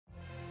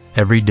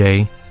Every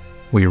day,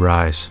 we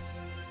rise,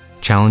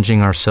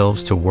 challenging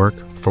ourselves to work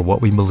for what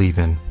we believe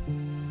in.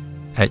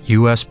 At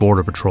U.S.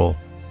 Border Patrol,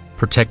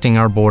 protecting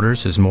our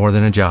borders is more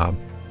than a job.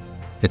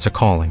 It's a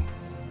calling.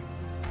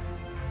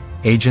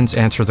 Agents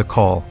answer the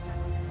call,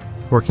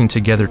 working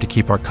together to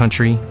keep our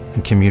country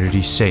and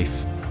communities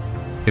safe.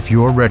 If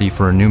you are ready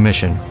for a new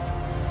mission,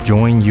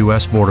 join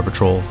U.S. Border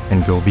Patrol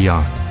and go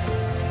beyond.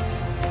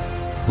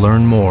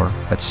 Learn more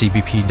at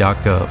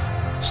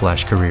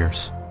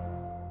cbp.gov/careers.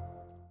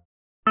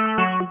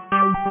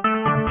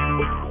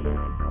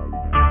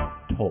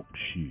 Talk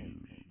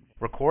shoes.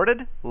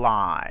 Recorded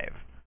live.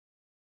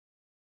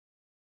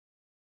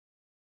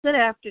 Good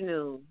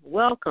afternoon.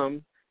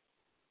 Welcome